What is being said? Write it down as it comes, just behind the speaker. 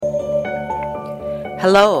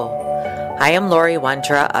Hello, I am Lori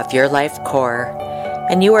Wondra of Your Life Core,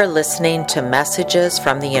 and you are listening to Messages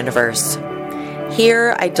from the Universe.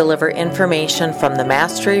 Here I deliver information from the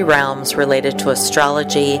mastery realms related to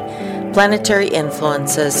astrology, planetary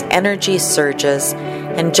influences, energy surges,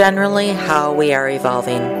 and generally how we are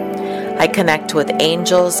evolving. I connect with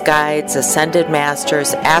angels, guides, ascended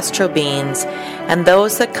masters, astral beings, and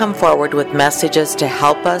those that come forward with messages to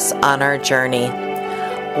help us on our journey.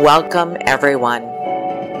 Welcome, everyone.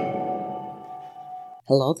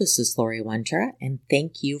 Hello, this is Lori Wondra, and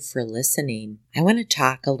thank you for listening. I want to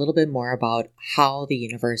talk a little bit more about how the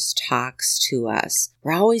universe talks to us.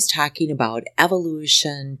 We're always talking about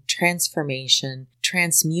evolution, transformation,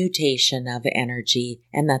 transmutation of energy,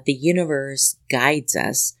 and that the universe guides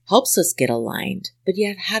us, helps us get aligned. But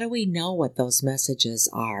yet, how do we know what those messages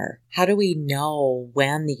are? How do we know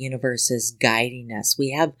when the universe is guiding us?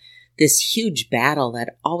 We have this huge battle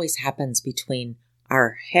that always happens between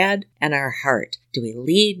our head and our heart. Do we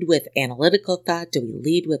lead with analytical thought? Do we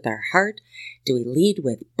lead with our heart? Do we lead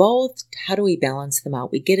with both? How do we balance them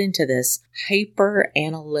out? We get into this hyper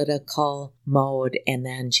analytical mode, and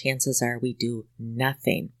then chances are we do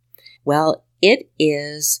nothing. Well, it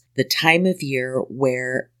is the time of year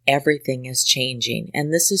where everything is changing.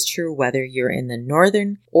 And this is true whether you're in the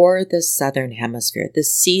northern or the southern hemisphere. The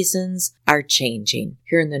seasons are changing.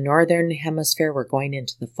 Here in the northern hemisphere, we're going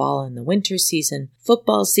into the fall and the winter season.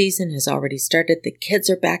 Football season has already started. The kids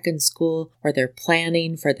are back in school, or they're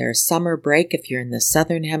planning for their summer break. If you're in the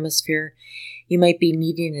southern hemisphere, you might be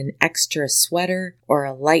needing an extra sweater or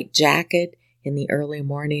a light jacket in the early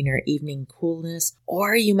morning or evening coolness,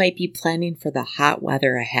 or you might be planning for the hot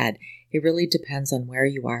weather ahead. It really depends on where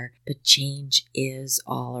you are, but change is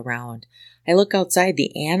all around. I look outside,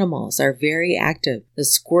 the animals are very active. The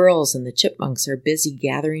squirrels and the chipmunks are busy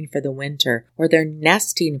gathering for the winter, or they're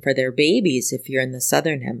nesting for their babies if you're in the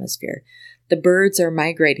southern hemisphere. The birds are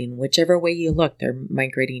migrating. Whichever way you look, they're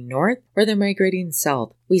migrating north or they're migrating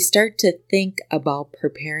south. We start to think about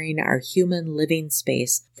preparing our human living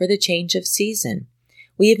space for the change of season.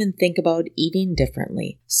 We even think about eating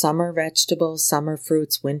differently. Summer vegetables, summer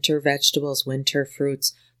fruits, winter vegetables, winter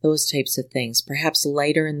fruits, those types of things. Perhaps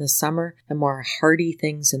lighter in the summer and more hearty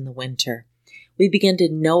things in the winter. We begin to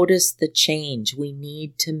notice the change we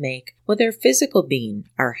need to make with our physical being,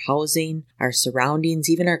 our housing, our surroundings,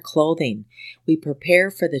 even our clothing. We prepare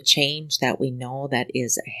for the change that we know that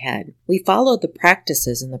is ahead. We follow the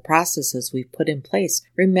practices and the processes we've put in place,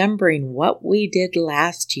 remembering what we did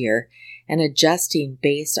last year and adjusting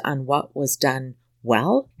based on what was done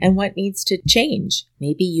well and what needs to change.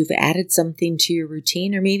 Maybe you've added something to your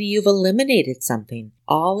routine, or maybe you've eliminated something,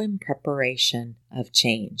 all in preparation of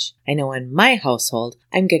change. I know in my household,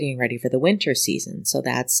 I'm getting ready for the winter season. So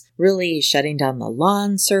that's really shutting down the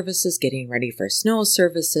lawn services, getting ready for snow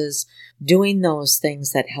services, doing those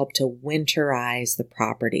things that help to winterize the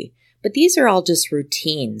property. But these are all just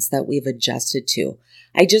routines that we've adjusted to.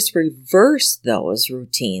 I just reverse those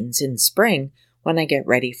routines in spring when I get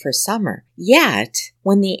ready for summer. Yet,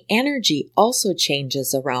 when the energy also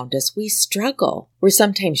changes around us, we struggle. We're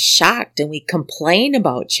sometimes shocked and we complain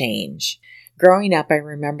about change. Growing up, I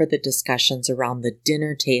remember the discussions around the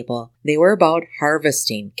dinner table. They were about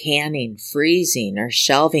harvesting, canning, freezing, or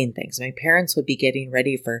shelving things. My parents would be getting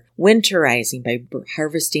ready for winterizing by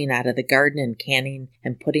harvesting out of the garden and canning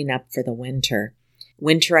and putting up for the winter.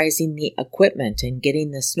 Winterizing the equipment and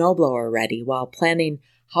getting the snowblower ready while planning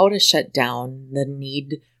how to shut down the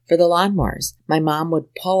need for the lawnmowers. My mom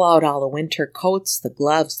would pull out all the winter coats, the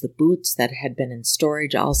gloves, the boots that had been in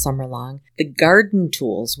storage all summer long. The garden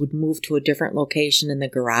tools would move to a different location in the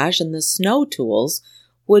garage, and the snow tools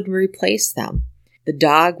would replace them. The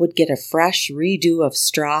dog would get a fresh redo of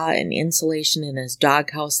straw and insulation in his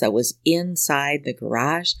doghouse that was inside the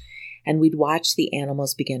garage, and we'd watch the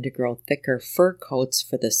animals begin to grow thicker fur coats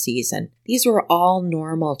for the season. These were all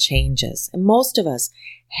normal changes, and most of us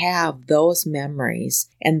have those memories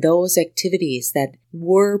and those activities that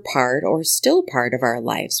were part or still part of our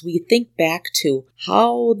lives. We think back to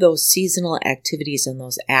how those seasonal activities and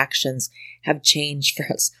those actions have changed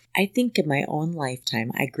for us. I think in my own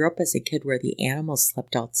lifetime, I grew up as a kid where the animals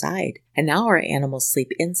slept outside, and now our animals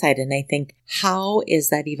sleep inside. And I think, how is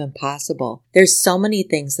that even possible? There's so many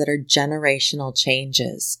things that are generational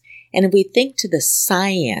changes. And if we think to the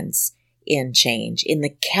science in change, in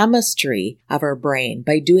the chemistry of our brain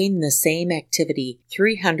by doing the same activity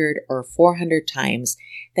 300 or 400 times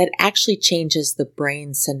that actually changes the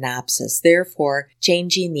brain synapses, therefore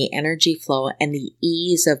changing the energy flow and the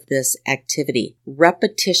ease of this activity.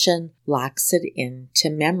 Repetition locks it into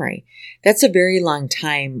memory. That's a very long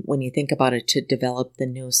time when you think about it to develop the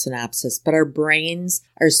new synapses, but our brains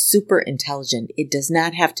are super intelligent. It does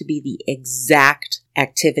not have to be the exact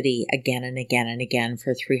activity again and again and again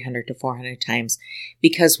for 300 to 400 times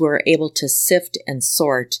because we're able to sift and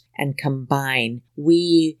sort and combine.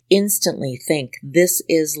 We instantly think this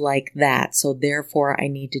is like that, so therefore I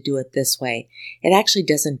need to do it this way. It actually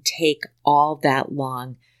doesn't take all that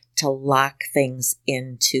long to lock things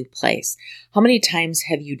into place. How many times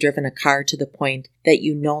have you driven a car to the point that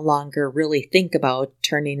you no longer really think about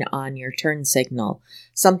turning on your turn signal?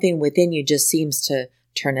 Something within you just seems to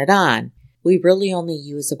turn it on. We really only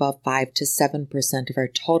use about 5 to 7% of our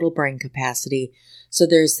total brain capacity, so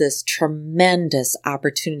there's this tremendous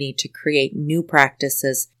opportunity to create new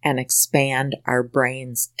practices and expand our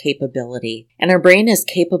brain's capability. And our brain is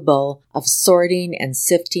capable of sorting and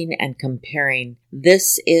sifting and comparing.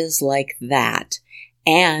 This is like that,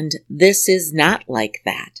 and this is not like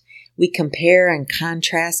that. We compare and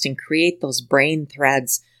contrast and create those brain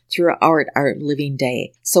threads throughout our living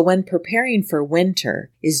day. So when preparing for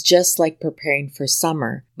winter is just like preparing for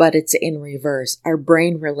summer, but it's in reverse. Our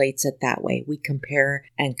brain relates it that way. We compare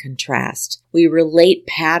and contrast. We relate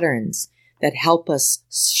patterns that help us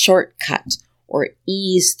shortcut or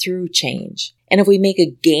ease through change. And if we make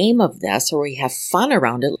a game of this or we have fun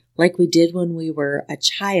around it, like we did when we were a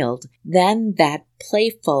child, then that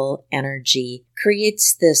playful energy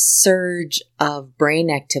creates this surge of brain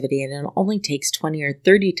activity, and it only takes 20 or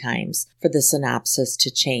 30 times for the synapses to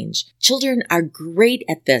change. Children are great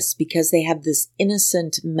at this because they have this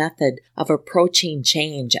innocent method of approaching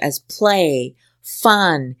change as play,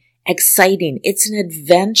 fun, exciting. It's an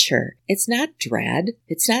adventure. It's not dread.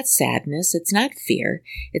 It's not sadness. It's not fear.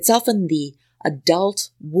 It's often the adult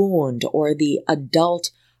wound or the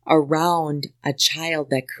adult around a child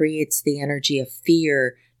that creates the energy of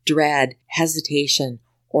fear, dread, hesitation,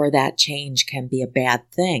 or that change can be a bad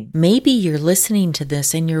thing. Maybe you're listening to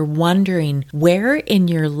this and you're wondering where in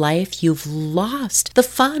your life you've lost the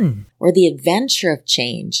fun or the adventure of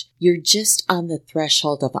change. You're just on the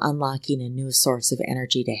threshold of unlocking a new source of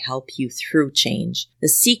energy to help you through change. The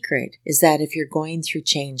secret is that if you're going through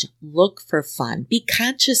change, look for fun. Be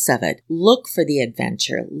conscious of it. Look for the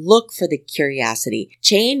adventure. Look for the curiosity.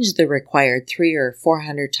 Change the required 300 or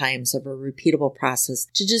 400 times of a repeatable process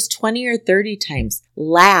to just 20 or 30 times.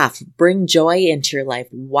 Laugh. Bring joy into your life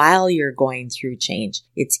while you're going through change.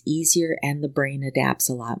 It's easier and the brain adapts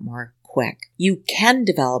a lot more quick. You can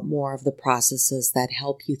develop more of the processes that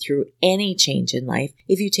help you through any change in life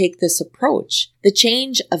if you take this approach. The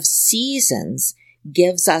change of seasons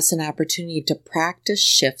gives us an opportunity to practice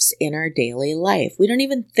shifts in our daily life. We don't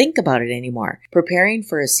even think about it anymore. Preparing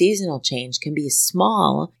for a seasonal change can be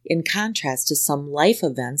small in contrast to some life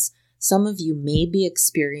events some of you may be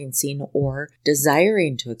experiencing or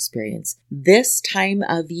desiring to experience. This time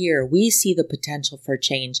of year, we see the potential for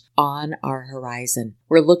change on our horizon.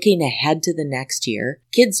 We're looking ahead to the next year.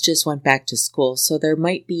 Kids just went back to school, so there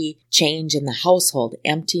might be change in the household.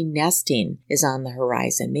 Empty nesting is on the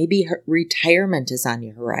horizon. Maybe retirement is on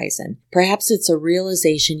your horizon. Perhaps it's a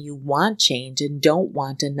realization you want change and don't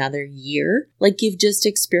want another year like you've just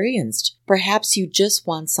experienced. Perhaps you just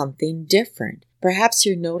want something different. Perhaps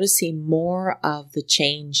you're noticing more of the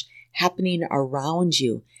change happening around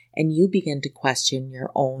you and you begin to question your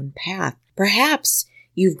own path. Perhaps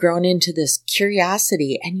you've grown into this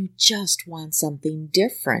curiosity and you just want something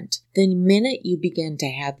different. The minute you begin to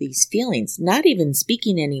have these feelings, not even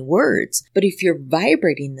speaking any words, but if you're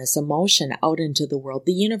vibrating this emotion out into the world,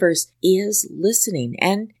 the universe is listening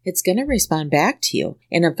and it's going to respond back to you.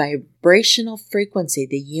 In a vibrational frequency,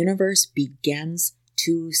 the universe begins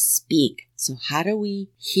to speak. So how do we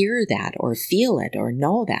hear that or feel it or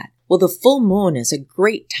know that? Well, the full moon is a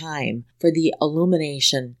great time for the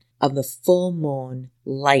illumination of the full moon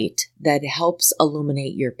light that helps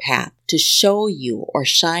illuminate your path to show you or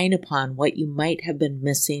shine upon what you might have been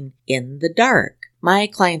missing in the dark. My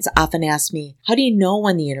clients often ask me, how do you know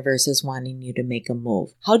when the universe is wanting you to make a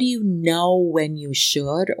move? How do you know when you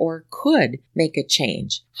should or could make a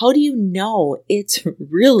change? How do you know it's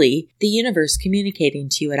really the universe communicating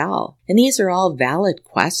to you at all? And these are all valid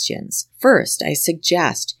questions. First, I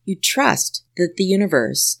suggest you trust that the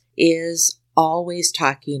universe is always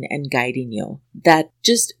talking and guiding you. That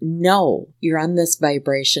just know you're on this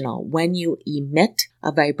vibrational. When you emit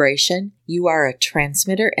a vibration, you are a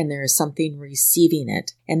transmitter and there is something receiving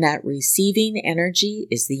it. And that receiving energy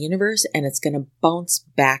is the universe, and it's going to bounce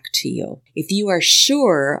back to you. If you are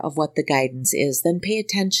sure of what the guidance is, then pay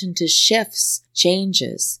attention to shifts,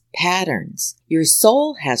 changes, patterns. Your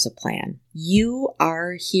soul has a plan. You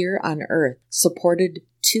are here on earth supported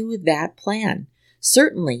to that plan.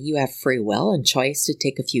 Certainly, you have free will and choice to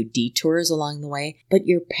take a few detours along the way, but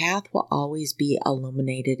your path will always be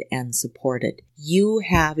illuminated and supported. You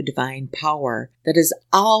have a divine power that is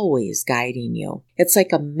always guiding you. It's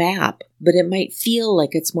like a map, but it might feel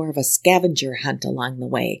like it's more of a scavenger hunt along the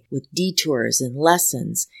way with detours and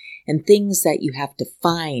lessons and things that you have to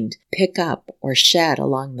find, pick up, or shed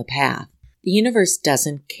along the path. The universe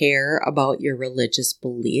doesn't care about your religious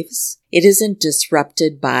beliefs. It isn't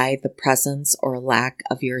disrupted by the presence or lack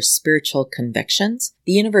of your spiritual convictions.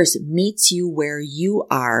 The universe meets you where you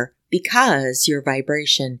are because your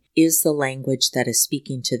vibration is the language that is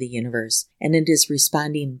speaking to the universe, and it is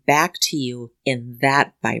responding back to you in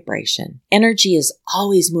that vibration. Energy is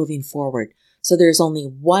always moving forward, so there's only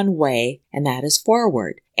one way, and that is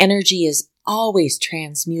forward. Energy is always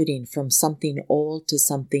transmuting from something old to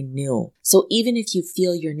something new. So even if you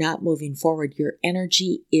feel you're not moving forward, your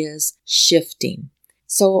energy is shifting.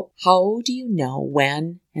 So how do you know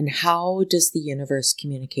when and how does the universe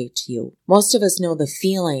communicate to you? Most of us know the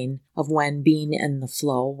feeling of when being in the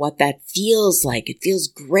flow, what that feels like. It feels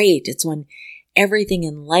great. It's when everything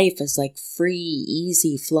in life is like free,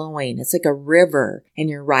 easy flowing. It's like a river and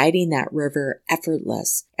you're riding that river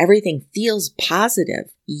effortless. Everything feels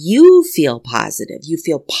positive. You feel positive. You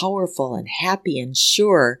feel powerful and happy and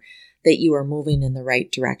sure that you are moving in the right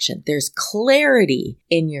direction. There's clarity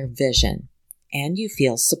in your vision and you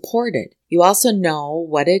feel supported. You also know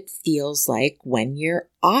what it feels like when you're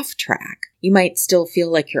off track. You might still feel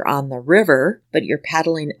like you're on the river, but you're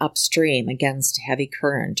paddling upstream against heavy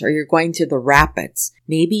current, or you're going through the rapids.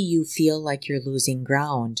 Maybe you feel like you're losing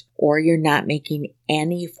ground, or you're not making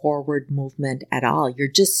any forward movement at all. You're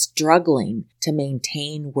just struggling to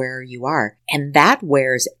maintain where you are, and that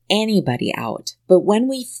wears anybody out. But when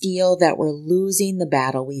we feel that we're losing the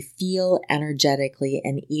battle, we feel energetically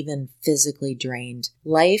and even physically drained.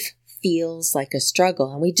 Life feels like a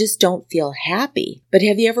struggle and we just don't feel happy. But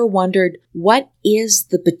have you ever wondered, what is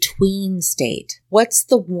the between state? What's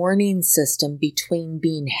the warning system between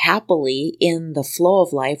being happily in the flow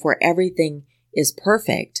of life where everything is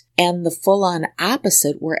perfect and the full-on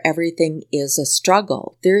opposite where everything is a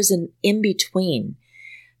struggle? There's an in-between.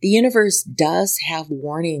 The universe does have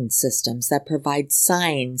warning systems that provide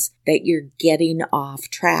signs that you're getting off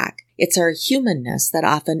track. It's our humanness that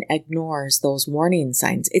often ignores those warning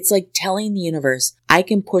signs. It's like telling the universe, I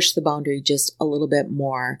can push the boundary just a little bit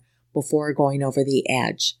more before going over the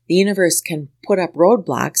edge. The universe can put up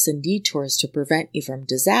roadblocks and detours to prevent you from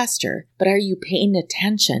disaster, but are you paying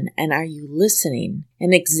attention and are you listening?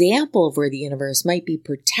 An example of where the universe might be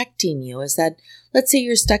protecting you is that, let's say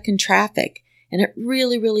you're stuck in traffic and it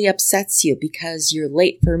really, really upsets you because you're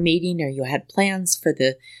late for a meeting or you had plans for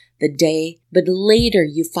the day, but later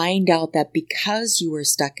you find out that because you were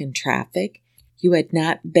stuck in traffic, you had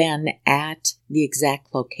not been at the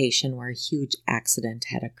exact location where a huge accident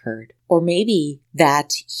had occurred. Or maybe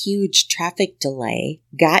that huge traffic delay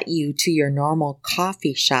got you to your normal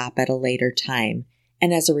coffee shop at a later time.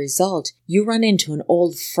 And as a result, you run into an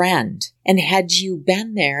old friend. And had you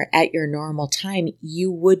been there at your normal time,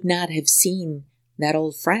 you would not have seen that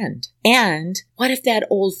old friend. And what if that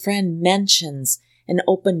old friend mentions an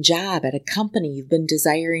open job at a company you've been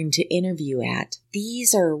desiring to interview at?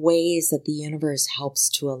 These are ways that the universe helps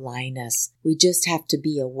to align us. We just have to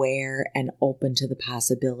be aware and open to the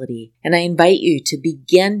possibility. And I invite you to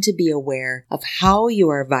begin to be aware of how you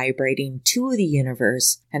are vibrating to the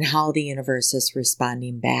universe and how the universe is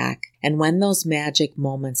responding back. And when those magic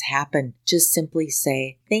moments happen, just simply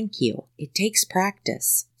say, thank you. It takes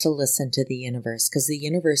practice to listen to the universe because the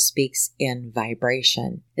universe speaks in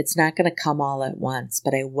vibration. It's not going to come all at once,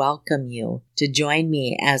 but I welcome you to join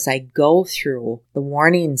me as I go through the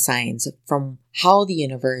warning signs from how the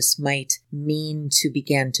universe might mean to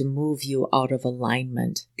begin to move you out of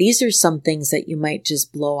alignment. These are some things that you might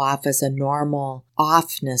just blow off as a normal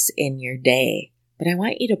offness in your day. But I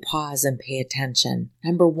want you to pause and pay attention.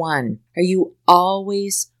 Number one, are you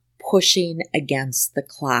always pushing against the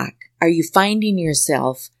clock? Are you finding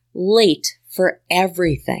yourself late for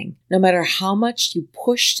everything. No matter how much you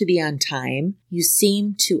push to be on time, you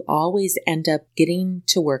seem to always end up getting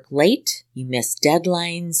to work late. You miss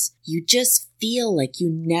deadlines. You just feel like you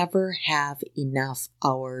never have enough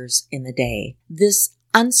hours in the day. This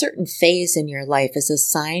uncertain phase in your life is a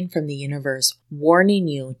sign from the universe warning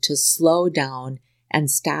you to slow down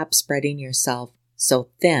and stop spreading yourself so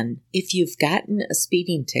thin. If you've gotten a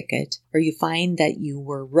speeding ticket, or you find that you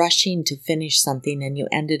were rushing to finish something and you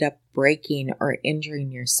ended up breaking or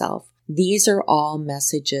injuring yourself, these are all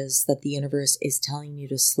messages that the universe is telling you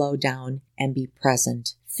to slow down and be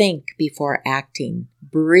present. Think before acting.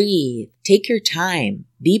 Breathe. Take your time.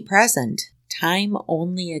 Be present. Time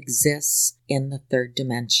only exists in the third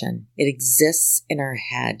dimension. It exists in our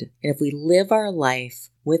head. And if we live our life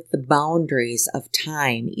with the boundaries of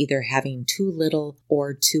time, either having too little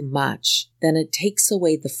or too much, then it takes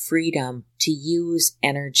away the freedom to use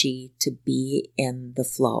energy to be in the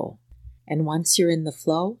flow. And once you're in the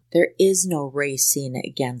flow, there is no racing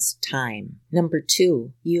against time. Number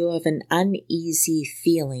 2, you have an uneasy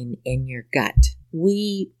feeling in your gut.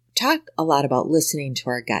 We talk a lot about listening to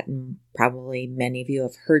our gut, and probably many of you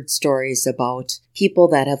have heard stories about people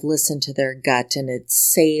that have listened to their gut and it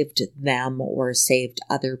saved them or saved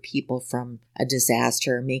other people from a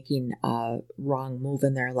disaster or making a wrong move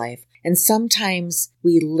in their life. And sometimes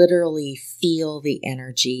we literally feel the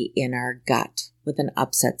energy in our gut with an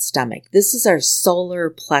upset stomach. This is our solar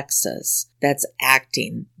plexus that's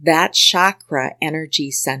acting. That chakra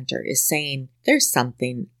energy center is saying there's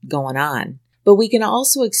something going on. But we can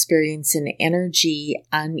also experience an energy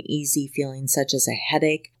uneasy feeling such as a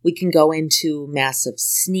headache. We can go into massive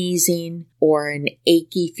sneezing or an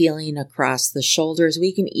achy feeling across the shoulders.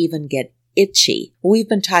 We can even get itchy. We've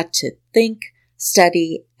been taught to think,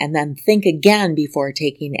 study, and then think again before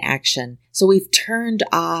taking action. So we've turned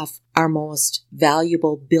off our most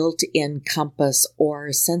valuable built-in compass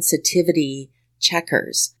or sensitivity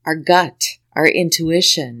checkers, our gut, our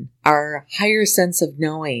intuition, our higher sense of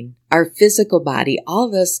knowing, our physical body. All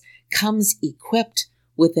of this comes equipped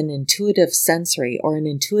with an intuitive sensory or an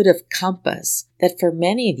intuitive compass that for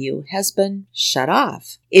many of you has been shut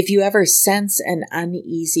off. If you ever sense an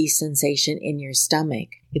uneasy sensation in your stomach,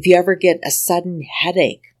 if you ever get a sudden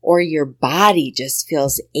headache or your body just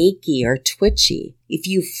feels achy or twitchy, if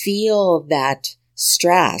you feel that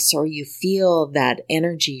stress or you feel that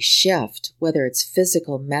energy shift, whether it's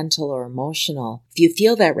physical, mental, or emotional, if you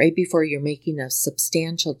feel that right before you're making a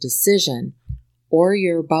substantial decision or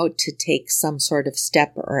you're about to take some sort of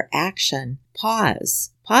step or action, pause.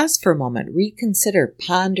 Pause for a moment. Reconsider.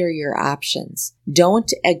 Ponder your options.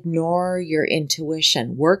 Don't ignore your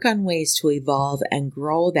intuition. Work on ways to evolve and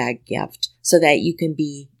grow that gift so that you can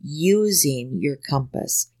be using your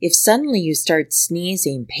compass. If suddenly you start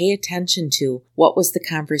sneezing, pay attention to what was the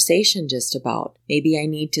conversation just about. Maybe I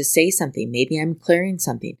need to say something. Maybe I'm clearing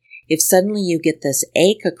something. If suddenly you get this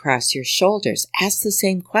ache across your shoulders, ask the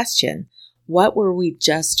same question. What were we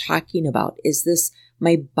just talking about? Is this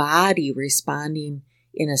my body responding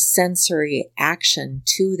in a sensory action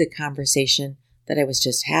to the conversation that I was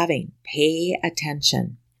just having? Pay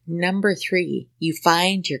attention. Number 3, you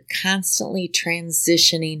find you're constantly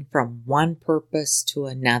transitioning from one purpose to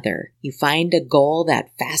another. You find a goal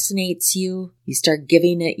that fascinates you. You start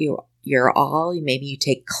giving it your all. Maybe you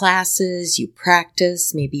take classes, you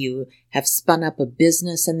practice, maybe you have spun up a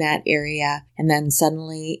business in that area, and then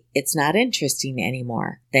suddenly it's not interesting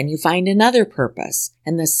anymore. Then you find another purpose,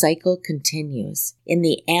 and the cycle continues. In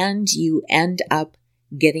the end, you end up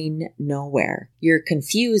getting nowhere. You're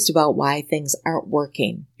confused about why things aren't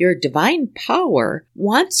working. Your divine power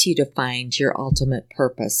wants you to find your ultimate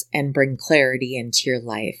purpose and bring clarity into your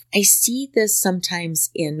life. I see this sometimes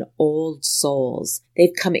in old souls.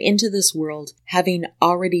 They've come into this world having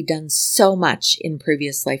already done so much in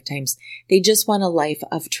previous lifetimes. They just want a life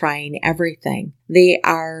of trying everything. They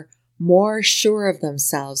are more sure of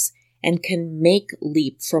themselves and can make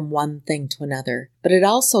leap from one thing to another. But it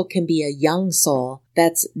also can be a young soul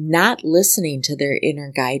that's not listening to their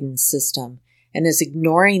inner guidance system and is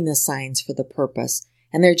ignoring the signs for the purpose.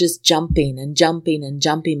 And they're just jumping and jumping and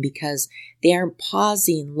jumping because they aren't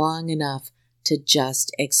pausing long enough to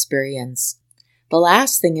just experience. The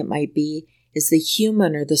last thing it might be is the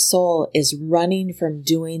human or the soul is running from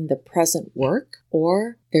doing the present work,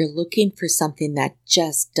 or they're looking for something that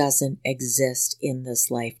just doesn't exist in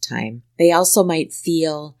this lifetime. They also might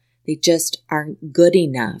feel they just aren't good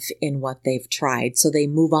enough in what they've tried, so they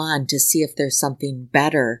move on to see if there's something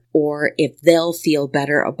better or if they'll feel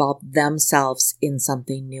better about themselves in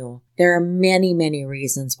something new. There are many, many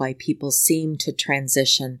reasons why people seem to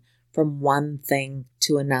transition from one thing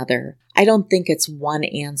to another. I don't think it's one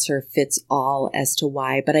answer fits all as to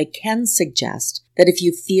why, but I can suggest that if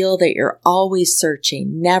you feel that you're always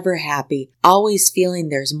searching, never happy, always feeling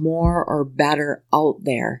there's more or better out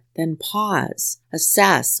there, then pause,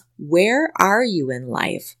 assess, where are you in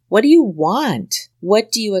life? What do you want?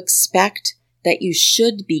 What do you expect that you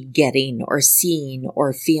should be getting or seeing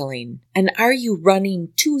or feeling? And are you running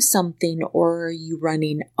to something or are you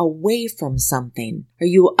running away from something? Are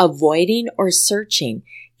you avoiding or searching?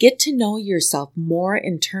 Get to know yourself more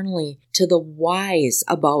internally to the whys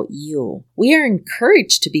about you. We are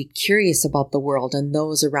encouraged to be curious about the world and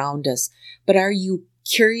those around us, but are you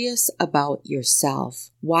curious about yourself?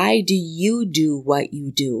 Why do you do what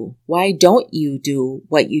you do? Why don't you do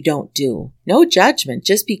what you don't do? No judgment,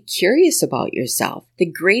 just be curious about yourself. The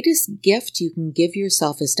greatest gift you can give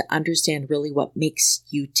yourself is to understand really what makes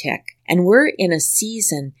you tick. And we're in a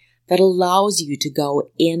season that allows you to go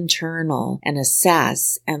internal and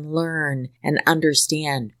assess and learn and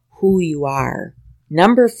understand who you are.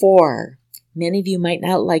 Number 4. Many of you might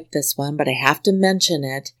not like this one, but I have to mention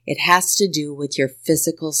it. It has to do with your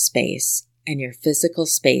physical space and your physical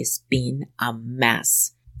space being a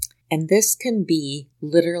mess. And this can be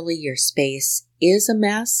literally your space is a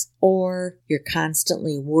mess, or you're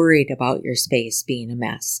constantly worried about your space being a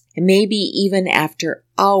mess. And maybe even after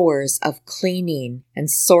hours of cleaning and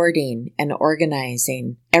sorting and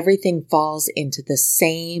organizing, everything falls into the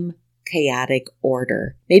same chaotic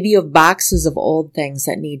order. Maybe you have boxes of old things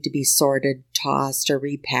that need to be sorted, tossed, or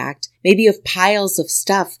repacked. Maybe you have piles of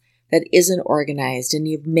stuff that isn't organized and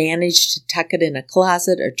you've managed to tuck it in a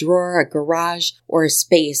closet, a drawer, a garage, or a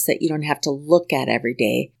space that you don't have to look at every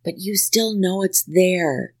day, but you still know it's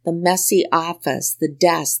there. The messy office, the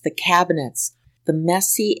desk, the cabinets, the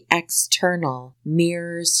messy external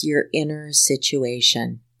mirrors your inner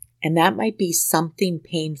situation. And that might be something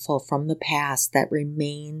painful from the past that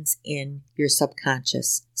remains in your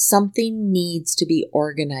subconscious. Something needs to be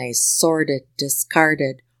organized, sorted,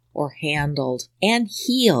 discarded, or handled and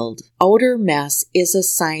healed. Outer mess is a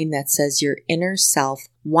sign that says your inner self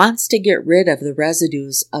wants to get rid of the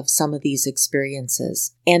residues of some of these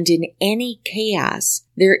experiences. And in any chaos,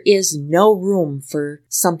 there is no room for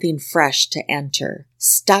something fresh to enter.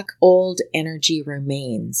 Stuck old energy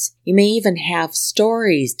remains. You may even have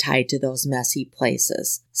stories tied to those messy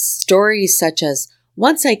places. Stories such as,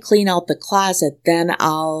 once I clean out the closet, then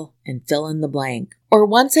I'll, and fill in the blank. Or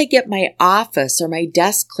once I get my office or my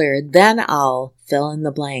desk cleared, then I'll fill in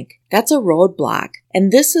the blank. That's a roadblock. And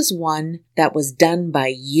this is one that was done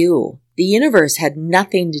by you. The universe had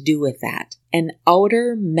nothing to do with that. An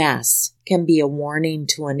outer mess can be a warning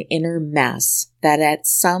to an inner mess that at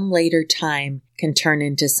some later time can turn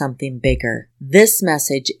into something bigger. This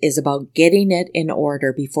message is about getting it in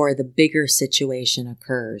order before the bigger situation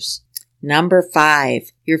occurs. Number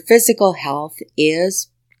 5, your physical health is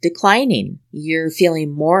declining. You're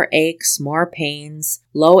feeling more aches, more pains,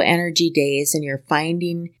 low energy days, and you're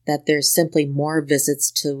finding that there's simply more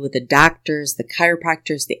visits to the doctors, the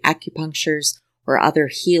chiropractors, the acupuncturists, or other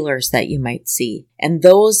healers that you might see. And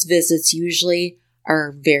those visits usually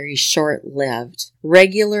are very short-lived.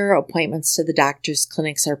 Regular appointments to the doctor's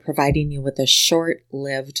clinics are providing you with a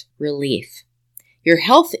short-lived relief. Your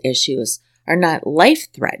health issues are not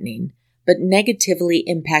life-threatening, but negatively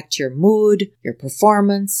impact your mood, your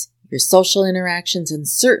performance, your social interactions, and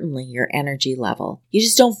certainly your energy level. You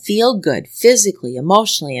just don't feel good physically,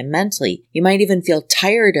 emotionally, and mentally. You might even feel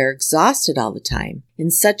tired or exhausted all the time.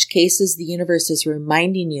 In such cases, the universe is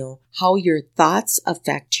reminding you how your thoughts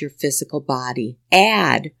affect your physical body.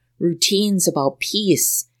 Add routines about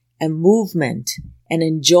peace and movement and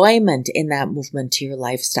enjoyment in that movement to your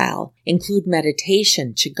lifestyle. Include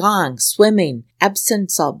meditation, qigong, swimming, Epsom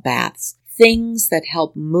salt baths, things that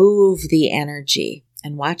help move the energy,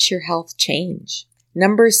 and watch your health change.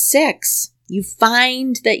 Number 6, you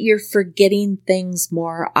find that you're forgetting things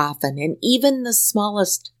more often, and even the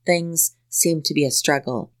smallest things seem to be a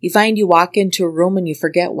struggle. You find you walk into a room and you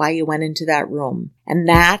forget why you went into that room, and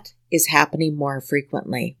that is happening more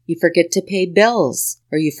frequently. You forget to pay bills,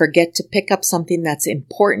 or you forget to pick up something that's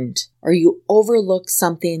important, or you overlook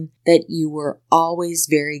something that you were always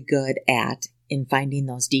very good at in finding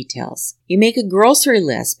those details. You make a grocery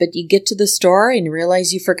list, but you get to the store and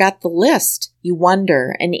realize you forgot the list. You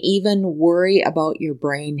wonder and even worry about your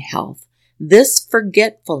brain health. This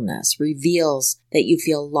forgetfulness reveals that you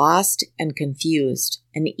feel lost and confused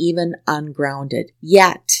and even ungrounded,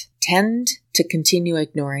 yet tend to continue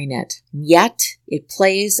ignoring it. Yet, it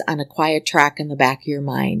plays on a quiet track in the back of your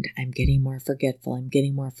mind. I'm getting more forgetful. I'm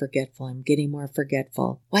getting more forgetful. I'm getting more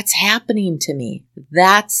forgetful. What's happening to me?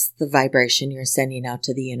 That's the vibration you're sending out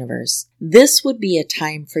to the universe. This would be a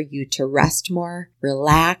time for you to rest more,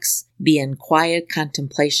 relax, be in quiet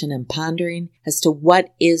contemplation and pondering as to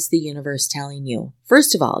what is the universe telling you.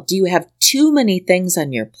 First of all, do you have too many things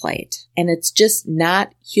on your plate and it's just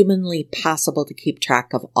not humanly possible to keep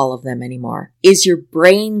track of all of them anymore? Is your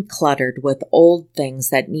brain cluttered with old things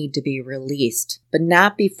that need to be released, but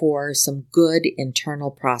not before some good internal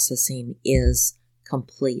processing is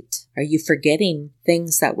complete? Are you forgetting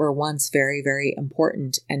things that were once very, very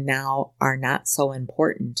important and now are not so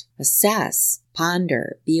important? Assess,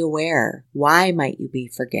 ponder, be aware. Why might you be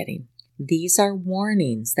forgetting? These are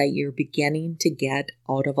warnings that you're beginning to get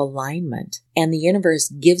out of alignment, and the universe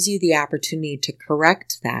gives you the opportunity to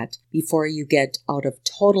correct that before you get out of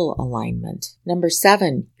total alignment. Number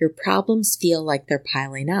 7, your problems feel like they're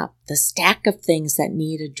piling up. The stack of things that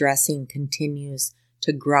need addressing continues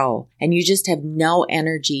to grow, and you just have no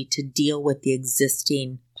energy to deal with the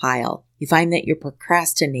existing pile. You find that you're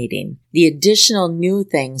procrastinating. The additional new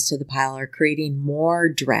things to the pile are creating more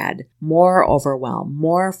dread, more overwhelm,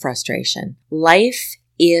 more frustration. Life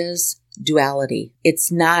is duality.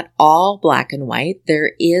 It's not all black and white.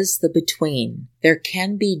 There is the between. There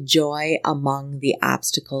can be joy among the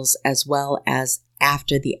obstacles as well as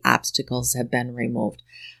after the obstacles have been removed.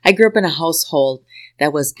 I grew up in a household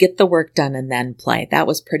that was get the work done and then play. That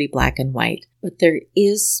was pretty black and white. But there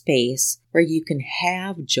is space where you can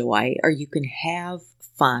have joy or you can have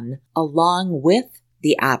fun along with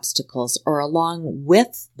the obstacles or along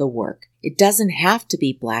with the work. It doesn't have to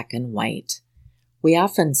be black and white. We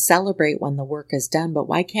often celebrate when the work is done, but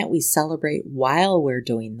why can't we celebrate while we're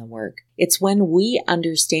doing the work? It's when we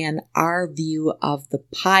understand our view of the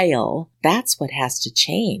pile, that's what has to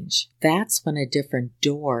change. That's when a different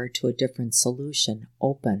door to a different solution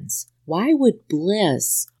opens. Why would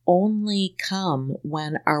bliss only come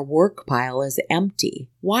when our work pile is empty?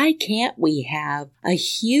 Why can't we have a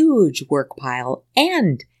huge work pile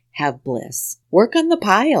and have bliss? Work on the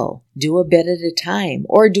pile. Do a bit at a time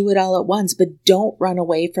or do it all at once, but don't run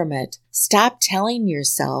away from it. Stop telling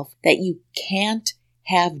yourself that you can't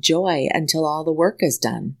have joy until all the work is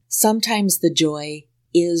done. Sometimes the joy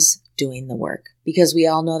is doing the work, because we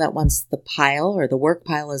all know that once the pile or the work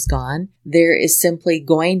pile is gone, there is simply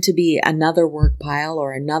going to be another work pile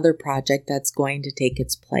or another project that's going to take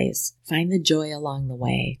its place. Find the joy along the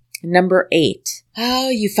way. Number 8,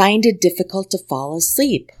 you find it difficult to fall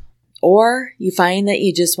asleep. Or you find that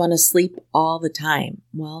you just want to sleep all the time.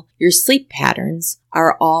 Well, your sleep patterns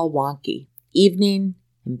are all wonky. Evening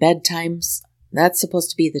and bedtimes, that's supposed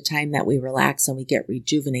to be the time that we relax and we get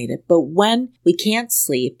rejuvenated. But when we can't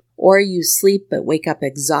sleep, or you sleep but wake up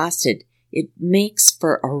exhausted, it makes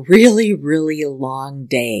for a really, really long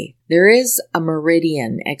day. There is a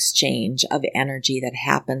meridian exchange of energy that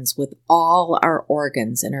happens with all our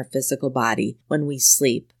organs in our physical body when we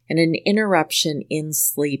sleep. And an interruption in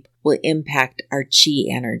sleep will impact our chi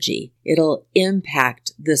energy. It'll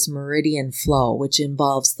impact this meridian flow, which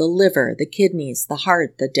involves the liver, the kidneys, the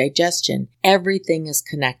heart, the digestion. Everything is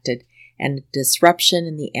connected, and disruption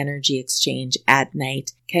in the energy exchange at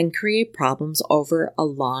night can create problems over a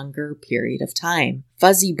longer period of time.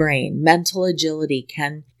 Fuzzy brain, mental agility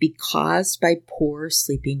can be caused by poor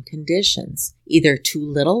sleeping conditions, either too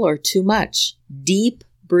little or too much. Deep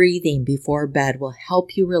breathing before bed will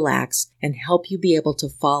help you relax and help you be able to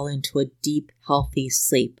fall into a deep, healthy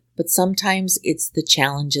sleep. But sometimes it's the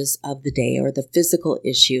challenges of the day or the physical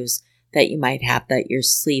issues that you might have that your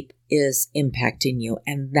sleep is impacting you,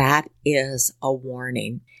 and that is a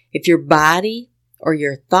warning. If your body or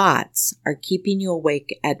your thoughts are keeping you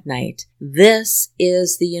awake at night, this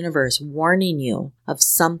is the universe warning you of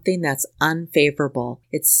something that's unfavorable.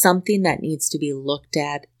 It's something that needs to be looked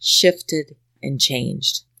at, shifted, and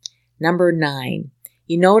changed. Number 9,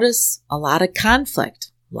 you notice a lot of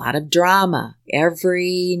conflict, a lot of drama,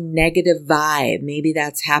 every negative vibe. Maybe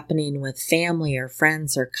that's happening with family or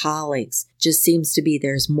friends or colleagues. Just seems to be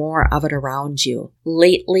there's more of it around you.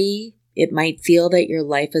 Lately, it might feel that your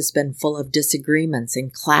life has been full of disagreements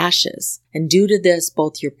and clashes. And due to this,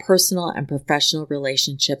 both your personal and professional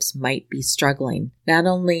relationships might be struggling, not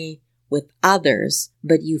only with others,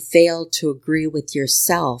 but you fail to agree with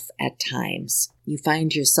yourself at times. You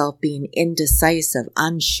find yourself being indecisive,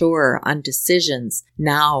 unsure on decisions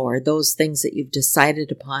now or those things that you've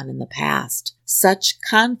decided upon in the past. Such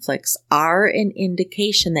conflicts are an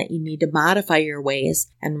indication that you need to modify your ways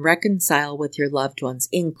and reconcile with your loved ones,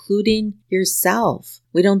 including yourself.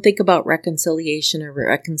 We don't think about reconciliation or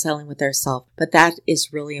reconciling with ourselves, but that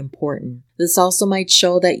is really important. This also might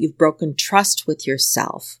show that you've broken trust with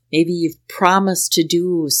yourself. Maybe you've promised to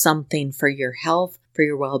do something for your health, for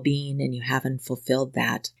your well-being, and you haven't fulfilled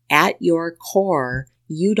that. At your core,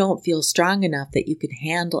 you don't feel strong enough that you can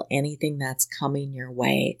handle anything that's coming your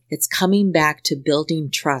way. It's coming back to building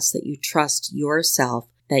trust, that you trust yourself,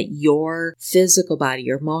 that your physical body,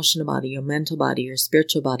 your emotional body, your mental body, your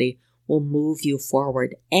spiritual body will move you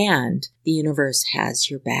forward, and the universe has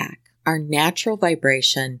your back. Our natural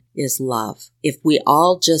vibration is love. If we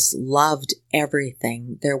all just loved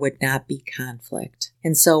everything, there would not be conflict.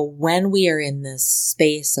 And so when we are in this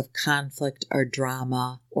space of conflict or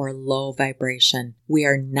drama or low vibration, we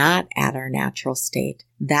are not at our natural state.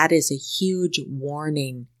 That is a huge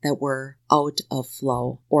warning that we're out of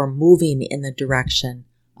flow or moving in the direction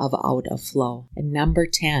of out of flow. And number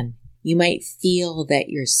 10, you might feel that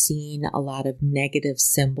you're seeing a lot of negative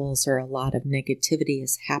symbols or a lot of negativity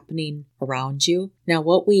is happening around you. Now,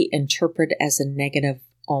 what we interpret as a negative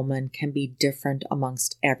omen can be different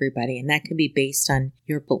amongst everybody, and that can be based on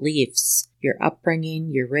your beliefs, your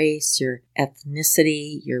upbringing, your race, your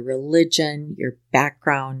ethnicity, your religion, your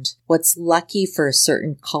background. What's lucky for a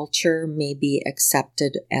certain culture may be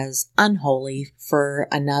accepted as unholy for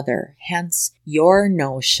another. Hence, your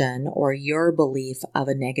notion or your belief of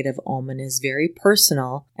a negative omen is very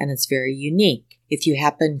personal and it's very unique. If you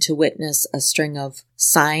happen to witness a string of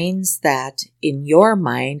signs that in your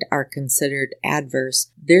mind are considered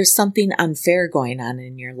adverse, there's something unfair going on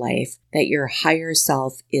in your life that your higher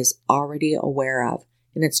self is already aware of,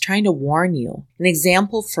 and it's trying to warn you. An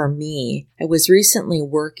example for me, I was recently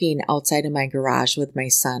working outside of my garage with my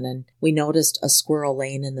son, and we noticed a squirrel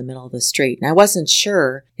laying in the middle of the street. And I wasn't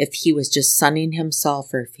sure if he was just sunning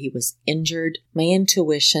himself or if he was injured. My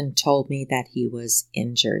intuition told me that he was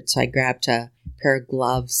injured, so I grabbed a pair of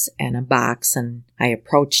gloves and a box and I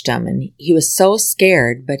approached him, and he was so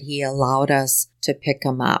scared, but he allowed us to pick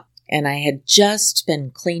him up. And I had just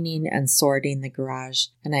been cleaning and sorting the garage,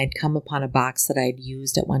 and I had come upon a box that I had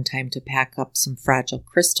used at one time to pack up some fragile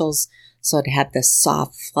crystals, so it had this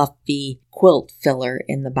soft, fluffy quilt filler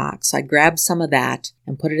in the box. So I grabbed some of that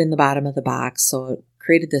and put it in the bottom of the box, so it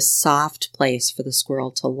created this soft place for the squirrel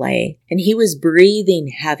to lay. And he was breathing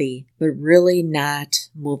heavy, but really not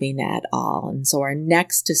moving at all. And so our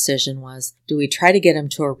next decision was, do we try to get him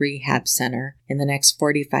to a rehab center in the next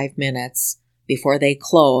 45 minutes before they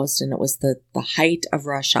closed, and it was the height of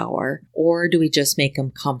rush hour, or do we just make him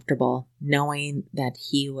comfortable knowing that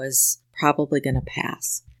he was probably going to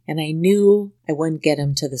pass? And I knew I wouldn't get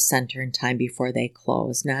him to the center in time before they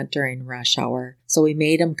closed, not during rush hour. So we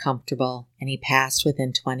made him comfortable, and he passed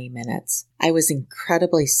within 20 minutes. I was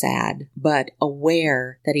incredibly sad, but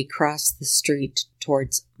aware that he crossed the street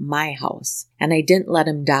towards my house, and I didn't let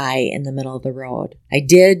him die in the middle of the road. I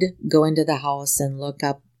did go into the house and look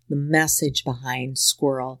up the message behind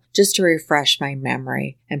squirrel, just to refresh my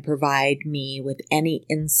memory and provide me with any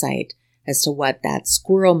insight as to what that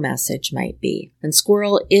squirrel message might be. And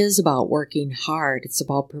squirrel is about working hard. It's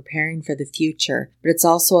about preparing for the future, but it's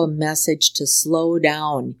also a message to slow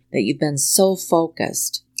down, that you've been so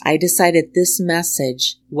focused. I decided this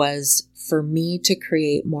message was for me to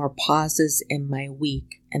create more pauses in my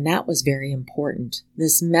week, and that was very important.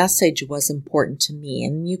 This message was important to me,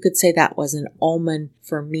 and you could say that was an omen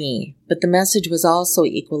for me. But the message was also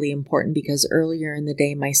equally important because earlier in the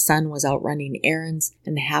day, my son was out running errands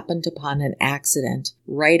and happened upon an accident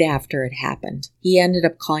right after it happened. He ended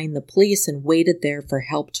up calling the police and waited there for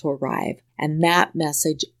help to arrive. And that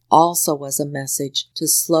message also was a message to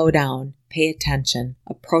slow down, pay attention,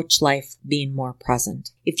 approach life being more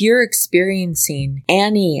present. If you're experiencing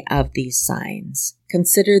any of these signs,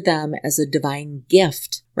 consider them as a divine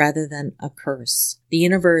gift rather than a curse. The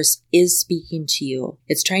universe is speaking to you.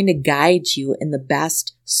 It's trying to guide you in the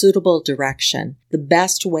best suitable direction, the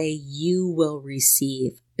best way you will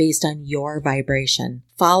receive based on your vibration.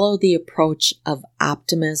 Follow the approach of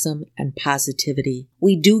optimism and positivity.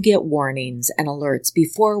 We do get warnings and alerts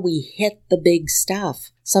before we hit the big stuff.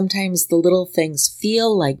 Sometimes the little things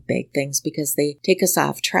feel like big things because they take us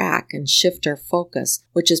off track and shift our focus,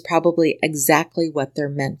 which is probably exactly what they're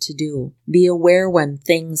meant to do. Be aware when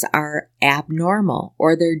things are abnormal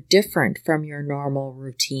or they're different from your normal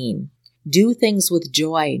routine. Do things with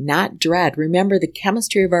joy, not dread. Remember, the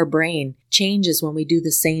chemistry of our brain changes when we do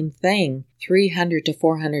the same thing 300 to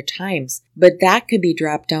 400 times, but that could be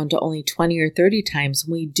dropped down to only 20 or 30 times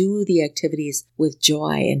when we do the activities with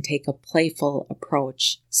joy and take a playful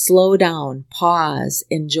approach. Slow down, pause,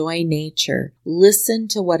 enjoy nature, listen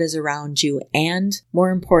to what is around you and,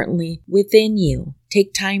 more importantly, within you.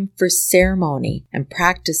 Take time for ceremony and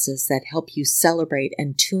practices that help you celebrate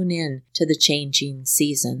and tune in to the changing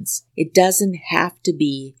seasons. It doesn't have to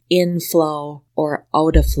be in flow or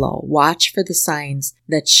out of flow. Watch for the signs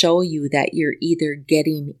that show you that you're either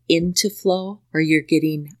getting into flow or you're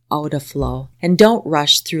getting out of flow. And don't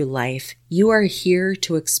rush through life. You are here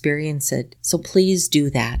to experience it, so please do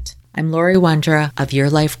that. I'm Lori Wondra of Your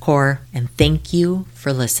Life Core, and thank you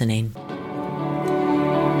for listening.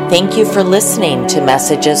 Thank you for listening to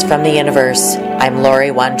Messages from the Universe. I'm Lori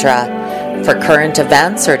Wondra. For current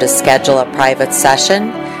events or to schedule a private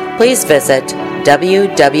session, please visit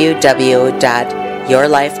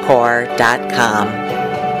www.yourlifecore.com.